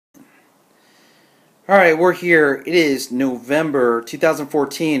Alright, we're here. It is November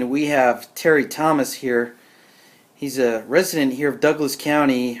 2014. We have Terry Thomas here. He's a resident here of Douglas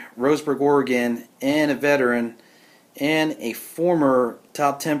County, Roseburg, Oregon, and a veteran, and a former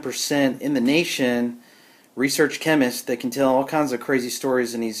top 10% in the nation research chemist that can tell all kinds of crazy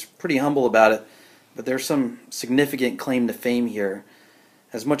stories, and he's pretty humble about it. But there's some significant claim to fame here.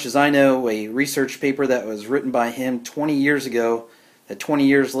 As much as I know, a research paper that was written by him 20 years ago, that 20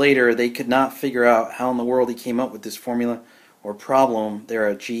 years later they could not figure out how in the world he came up with this formula or problem there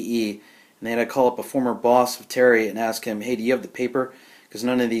at GE. And they had to call up a former boss of Terry and ask him, hey, do you have the paper? Because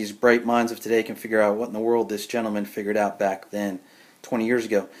none of these bright minds of today can figure out what in the world this gentleman figured out back then, 20 years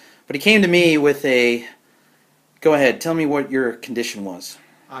ago. But he came to me with a, go ahead, tell me what your condition was.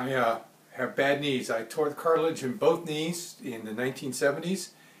 I have bad knees. I tore the cartilage in both knees in the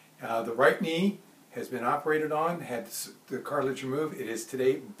 1970s. The right knee has been operated on, had the cartilage removed. It is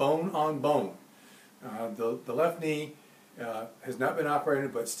today bone on bone. The left knee has not been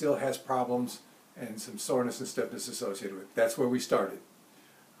operated but still has problems and some soreness and stiffness associated with it. That's where we started.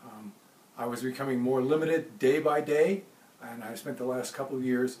 I was becoming more limited day by day, and I spent the last couple of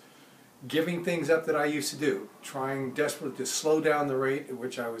years giving things up that I used to do, trying desperately to slow down the rate at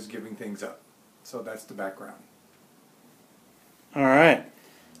which I was giving things up. So that's the background. Alright,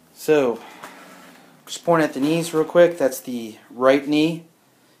 so just point at the knees real quick. That's the right knee,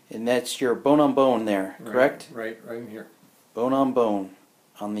 and that's your bone on bone there, correct? Right in here. Bone on bone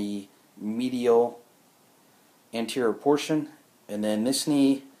on the medial anterior portion. And then this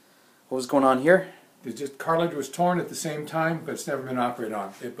knee, what was going on here? The just cartilage was torn at the same time, but it's never been operated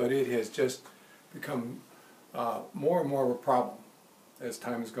on. But it has just become more and more of a problem as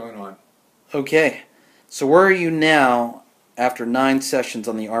time is going on. Okay, so where are you now after 9 sessions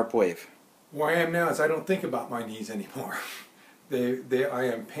on the ARPwave? Where I am now is I don't think about my knees anymore. I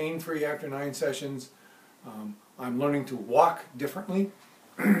am pain-free after 9 sessions. I'm learning to walk differently.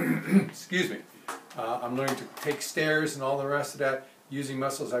 Excuse me. I'm learning to take stairs and all the rest of that using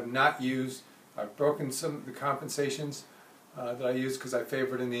muscles I've not used. I've broken some of the compensations that I use because I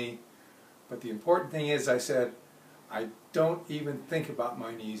favored a knee. But the important thing is, I said, I don't even think about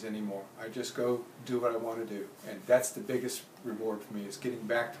my knees anymore. I just go do what I want to do. And that's the biggest reward for me, is getting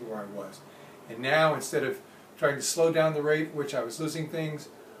back to where I was. And now, instead of trying to slow down the rate at which I was losing things,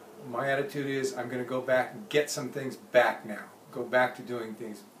 my attitude is I'm going to go back and get some things back now. Go back to doing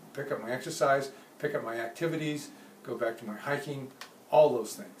things. Pick up my exercise, pick up my activities, go back to my hiking, all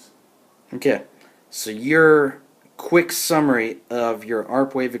those things. Okay, so your quick summary of your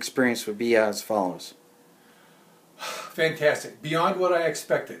ARPwave experience would be as follows. Fantastic. Beyond what I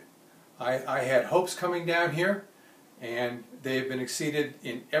expected. I had hopes coming down here, and they have been exceeded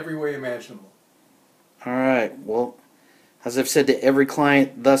in every way imaginable. Alright, well, as I've said to every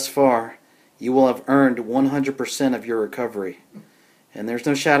client thus far, you will have earned 100% of your recovery. And there's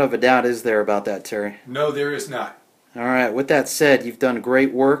no shadow of a doubt, is there, about that, Terry? No, there is not. Alright, with that said, you've done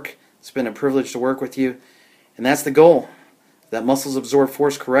great work. It's been a privilege to work with you. And that's the goal. That muscles absorb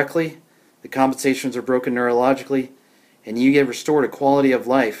force correctly, the compensations are broken neurologically, and you get restored a quality of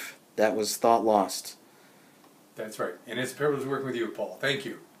life that was thought lost. That's right. And it's a privilege working with you, Paul. Thank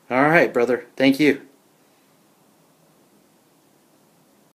you. Alright, brother. Thank you.